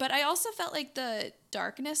 But I also felt like the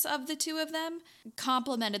darkness of the two of them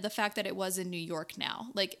complemented the fact that it was in New York now.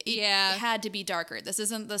 Like, it had to be darker. This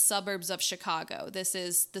isn't the suburbs of Chicago. This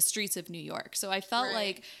is the streets of New York. So I felt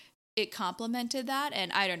like it complemented that.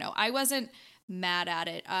 And I don't know, I wasn't mad at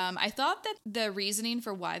it. I thought that the reasoning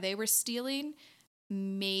for why they were stealing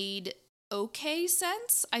made okay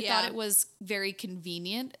sense. I thought it was very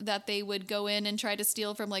convenient that they would go in and try to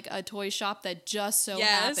steal from like a toy shop that just so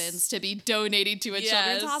happens to be donating to a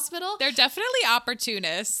children's hospital. They're definitely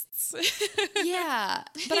opportunists.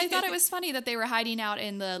 But I thought it was funny that they were hiding out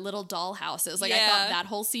in the little doll houses. Like I thought that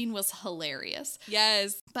whole scene was hilarious.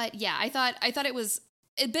 Yes. But yeah, I thought it was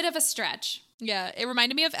a bit of a stretch. Yeah, it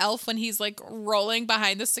reminded me of Elf when he's like rolling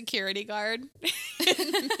behind the security guard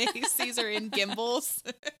and Macy's are in gimbals.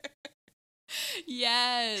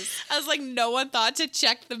 Yes. I was like, no one thought to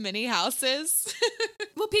check the mini houses.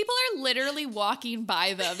 Well, people are literally walking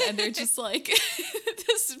by them and they're just like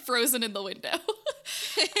just frozen in the window.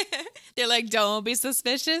 They're like, don't be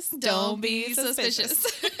suspicious. Don't be suspicious.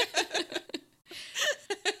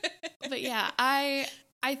 But yeah, I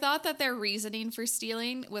I thought that their reasoning for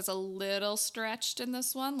stealing was a little stretched in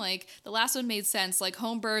this one. Like, the last one made sense. Like,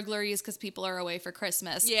 home burglaries because people are away for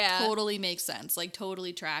Christmas. Yeah. Totally makes sense. Like,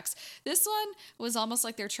 totally tracks. This one was almost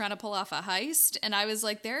like they're trying to pull off a heist. And I was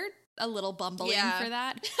like, they're a little bumbling for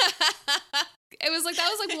that. It was like, that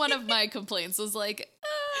was like one of my complaints was like,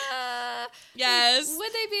 yes. Like,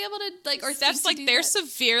 would they be able to, like, or Steph's like, they're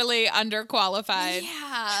severely underqualified.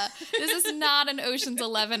 Yeah. This is not an Ocean's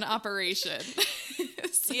 11 operation.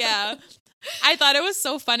 So. Yeah. I thought it was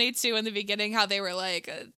so funny too in the beginning how they were like,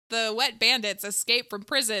 the wet bandits escaped from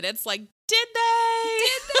prison. It's like, did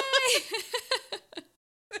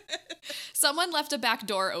they? Someone left a back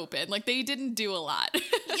door open. Like, they didn't do a lot.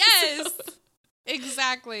 Yes. So.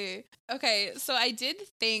 Exactly. Okay, so I did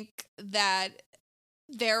think that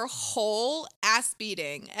their whole ass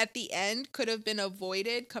beating at the end could have been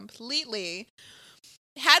avoided completely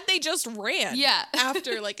had they just ran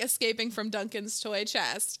after like escaping from Duncan's toy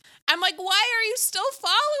chest. I'm like, why are you still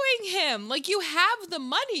following him? Like, you have the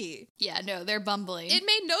money. Yeah, no, they're bumbling. It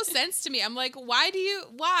made no sense to me. I'm like,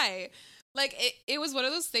 why? Like, it was one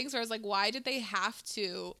of those things where I was like, why did they have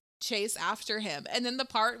to chase after him? And then the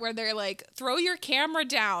part where they're like, throw your camera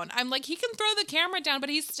down. I'm like, he can throw the camera down, but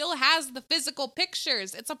he still has the physical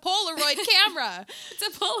pictures. It's a Polaroid camera. It's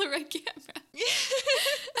a Polaroid camera.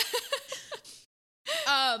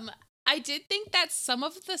 I did think that some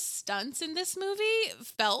of the stunts in this movie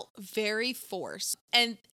felt very forced,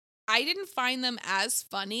 and I didn't find them as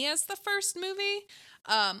funny as the first movie.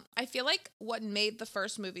 I feel like what made the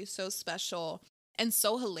first movie so special and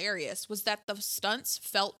so hilarious was that the stunts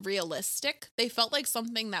felt realistic. They felt like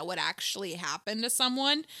something that would actually happen to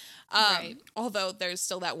someone. Right. Although there's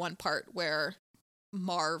still that one part where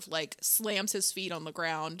Marv like slams his feet on the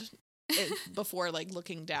ground before like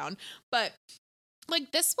looking down. But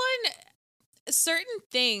like this one, certain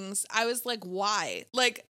things I was like, why?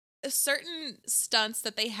 Like certain stunts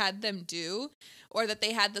that they had them do or that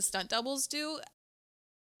they had the stunt doubles do,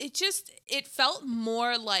 it felt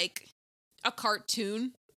more like a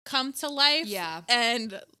cartoon come to life. Yeah.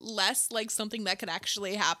 And less like something that could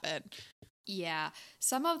actually happen. Yeah.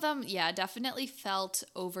 Some of them, definitely felt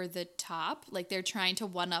over the top. Like they're trying to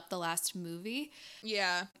one up the last movie.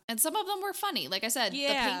 Yeah. And some of them were funny. Like I said, the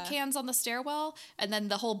paint cans on the stairwell and then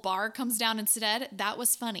the whole bar comes down instead. That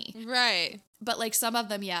was funny. Right. But like some of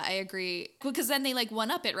them, I agree. Because then they like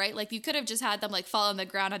one up it, right? Like you could have just had them like fall on the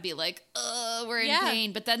ground and be like, we're in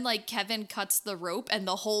pain. But then like Kevin cuts the rope and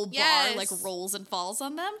the whole bar like rolls and falls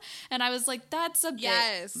on them. And I was like, that's a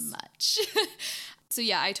bit much. So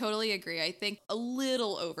yeah, I totally agree. I think a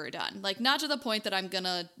little overdone. Like not to the point that I'm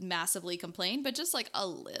gonna massively complain, but just like a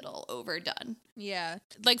little overdone. Yeah.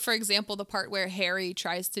 Like for example, the part where Harry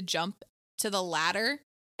tries to jump to the ladder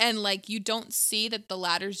and like you don't see that the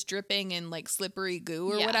ladder's dripping in like slippery goo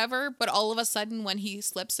or whatever, but all of a sudden when he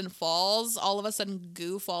slips and falls, all of a sudden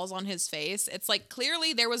goo falls on his face. It's like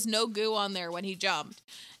clearly there was no goo on there when he jumped.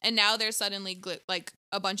 And now there's suddenly like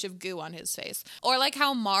a bunch of goo on his face. Or like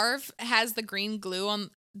how Marv has the green goo on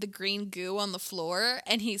the floor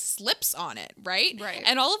and he slips on it, right? Right.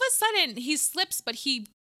 And all of a sudden he slips, but he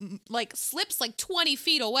like slips like 20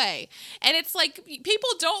 feet away. And it's like people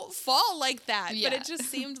don't fall like that. Yeah. But it just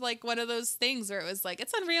seemed like one of those things where it was like,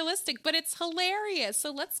 it's unrealistic, but it's hilarious.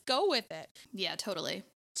 So let's go with it. Yeah, totally.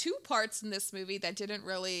 Two parts in this movie that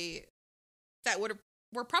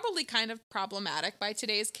were probably kind of problematic by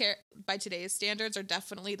today's standards are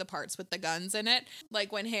definitely the parts with the guns in it.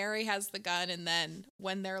 Like when Harry has the gun and then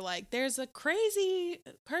when they're like, there's a crazy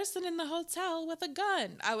person in the hotel with a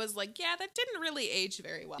gun. I was like, yeah, that didn't really age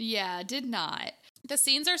very well. Yeah, did not. The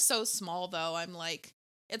scenes are so small though. I'm like,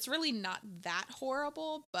 it's really not that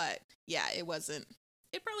horrible, but yeah, it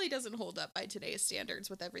probably doesn't hold up by today's standards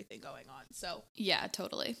with everything going on. So yeah,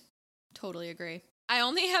 totally. Totally agree. I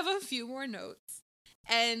only have a few more notes.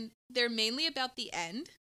 And they're mainly about the end,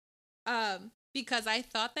 because I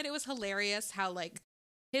thought that it was hilarious how, like,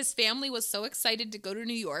 his family was so excited to go to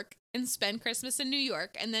New York and spend Christmas in New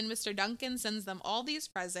York, and then Mr. Duncan sends them all these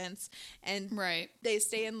presents, and they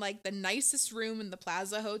stay in, like, the nicest room in the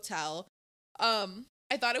Plaza Hotel.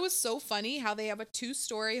 I thought it was so funny how they have a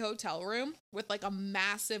 2-story hotel room with, like, a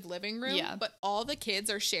massive living room, but all the kids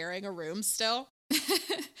are sharing a room still.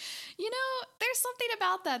 There's something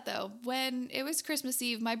about that though. When it was Christmas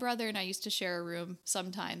Eve, my brother and I used to share a room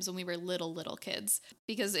sometimes when we were little kids,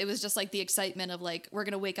 because it was just like the excitement of like, we're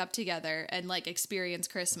going to wake up together and like experience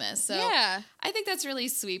Christmas. So Yeah. I think that's really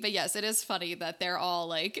sweet. But yes, it is funny that they're all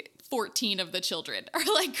like 14 of the children are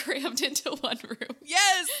like crammed into one room.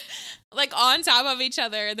 Yes. Like on top of each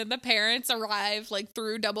other. And then the parents arrive like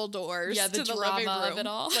through double doors Yeah, the to the drama living room. of it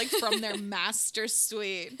all. Like from their master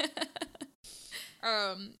suite.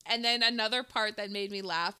 And then another part that made me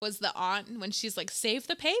laugh was the aunt when she's like, save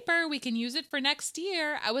the paper, we can use it for next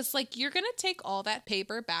year. I was like, you're gonna take all that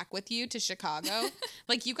paper back with you to Chicago?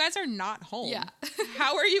 Like, you guys are not home. Yeah.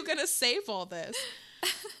 How are you gonna save all this?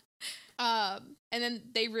 And then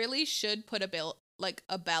they really should put a bell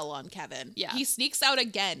on Kevin. Yeah. He sneaks out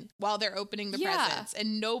again while they're opening the Yeah. presents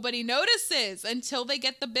and nobody notices until they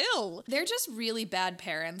get the bill. They're just really bad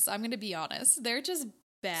parents. I'm going to be honest. They're just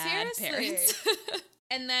bad parents.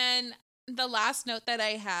 And then the last note that I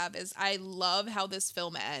have is I love how this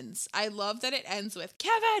film ends. I love that it ends with,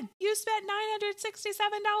 Kevin, you spent $967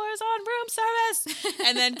 on room service.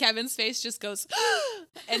 And then Kevin's face just goes,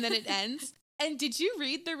 and then it ends. And did you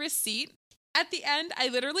read the receipt? At the end, I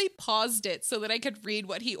literally paused it so that I could read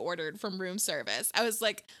what he ordered from room service. I was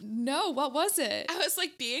like, No, what was it? I was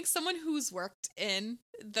like, being someone who's worked in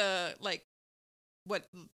the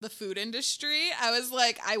food industry, I was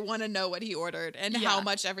like, I want to know what he ordered and Yeah. how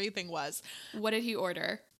much everything was. What did he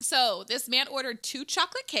order? So this man ordered 2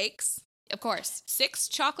 chocolate cakes, Of course. 6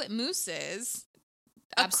 chocolate mousses,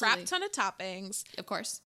 a Absolutely. crap ton of toppings, Of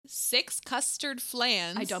course. 6 custard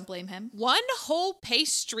flans. I don't blame him. 1 whole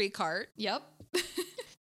pastry cart, Yep.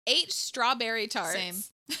 8 strawberry tarts, Same.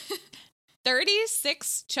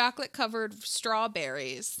 36 chocolate covered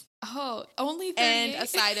strawberries, Oh, only 38? and a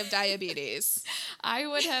side of diabetes. I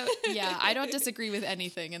would have, yeah, I don't disagree with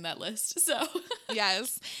anything in that list. So,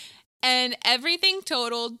 Yes. And everything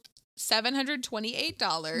totaled $728,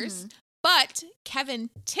 Mm-hmm. but Kevin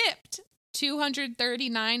tipped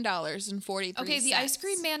 $239.43. okay, the ice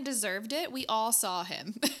cream man deserved it. We all saw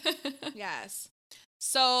him. Yes.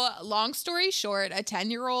 So, long story short, a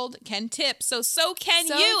 10-year-old can tip. So can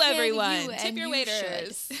So you, can everyone. you, Tip and your you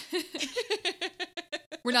waiters.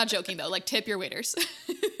 We're not joking though. Like, tip your waiters.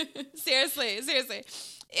 Seriously.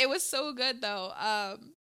 It was so good, though.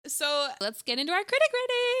 So let's get into our critic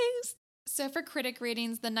ratings. So for critic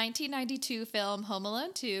ratings, the 1992 film Home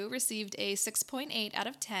Alone 2 received a 6.8 out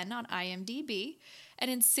of 10 on IMDb, an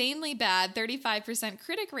insanely bad 35%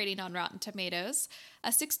 critic rating on Rotten Tomatoes, a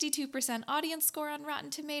 62% audience score on Rotten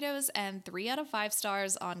Tomatoes, and 3 out of 5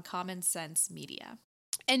 stars on Common Sense Media.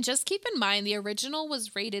 And just keep in mind, the original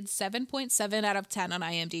was rated 7.7 out of 10 on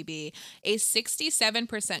IMDb, a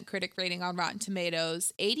 67% critic rating on Rotten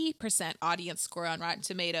Tomatoes, 80% audience score on Rotten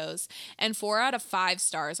Tomatoes, and 4 out of 5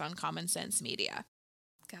 stars on Common Sense Media.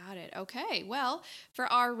 Got it. Okay. Well, for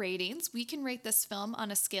our ratings, we can rate this film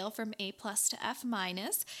on a scale from A+ to F-. A+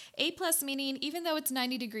 meaning even though it's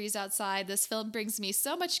 90 degrees outside, this film brings me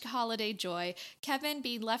so much holiday joy. Kevin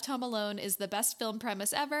being left home alone is the best film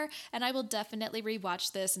premise ever, and I will definitely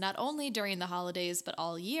rewatch this not only during the holidays, but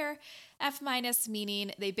all year. F-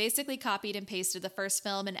 meaning they basically copied and pasted the first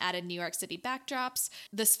film and added New York City backdrops.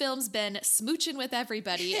 This film's been smooching with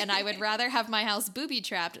everybody, and I would rather have my house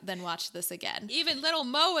booby-trapped than watch this again. Even little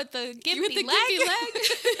Mo with the gimpy With the leg. gimpy leg.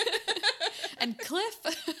 And Cliff.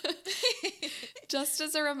 Just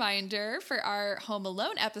as a reminder, for our Home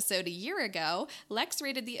Alone episode a year ago, Lex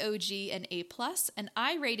rated the OG an A+, and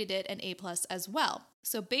I rated it an A+ as well.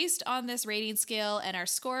 So based on this rating scale and our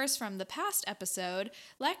scores from the past episode,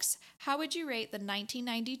 Lex, how would you rate the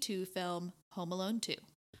 1992 film Home Alone 2?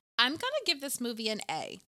 I'm going to give this movie an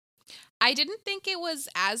A. I didn't think it was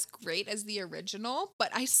as great as the original, but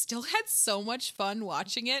I still had so much fun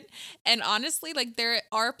watching it. And honestly, like, there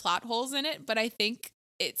are plot holes in it, but I think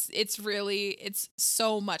it's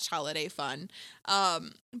so much holiday fun.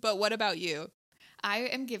 But what about you? I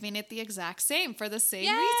am giving it the exact same for the same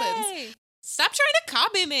Yay! reasons. Stop trying to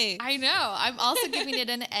copy me. I know. I'm also giving it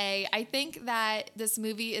an A. I think that this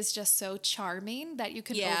movie is just so charming that you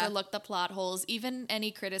can overlook the plot holes, even any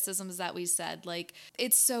criticisms that we said. Like,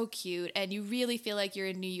 it's so cute, and you really feel like you're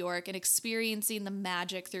in New York and experiencing the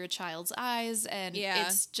magic through a child's eyes, and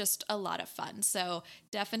it's just a lot of fun. So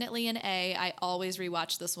definitely an A. I always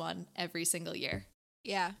rewatch this one every single year.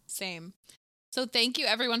 Yeah, same. So thank you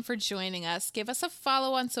everyone for joining us. Give us a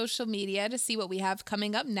follow on social media to see what we have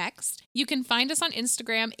coming up next. You can find us on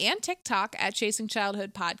Instagram and TikTok at Chasing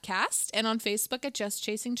Childhood Podcast and on Facebook at Just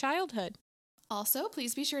Chasing Childhood. Also,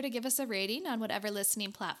 please be sure to give us a rating on whatever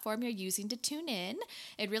listening platform you're using to tune in.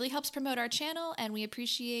 It really helps promote our channel, and we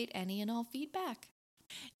appreciate any and all feedback.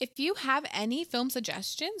 If you have any film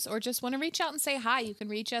suggestions or just want to reach out and say hi, you can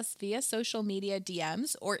reach us via social media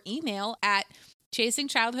DMs or email at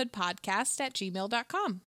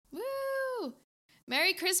chasingchildhoodpodcast@gmail.com. Woo!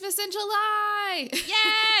 Merry Christmas in July!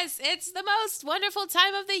 Yes, it's the most wonderful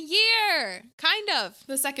time of the year. Kind of.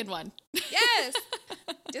 The second one. Yes.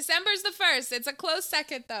 December's the first. It's a close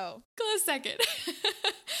second, though. Close second.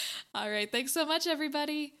 All right. Thanks so much,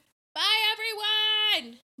 everybody. Bye,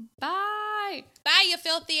 everyone. Bye. Bye, you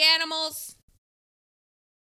filthy animals.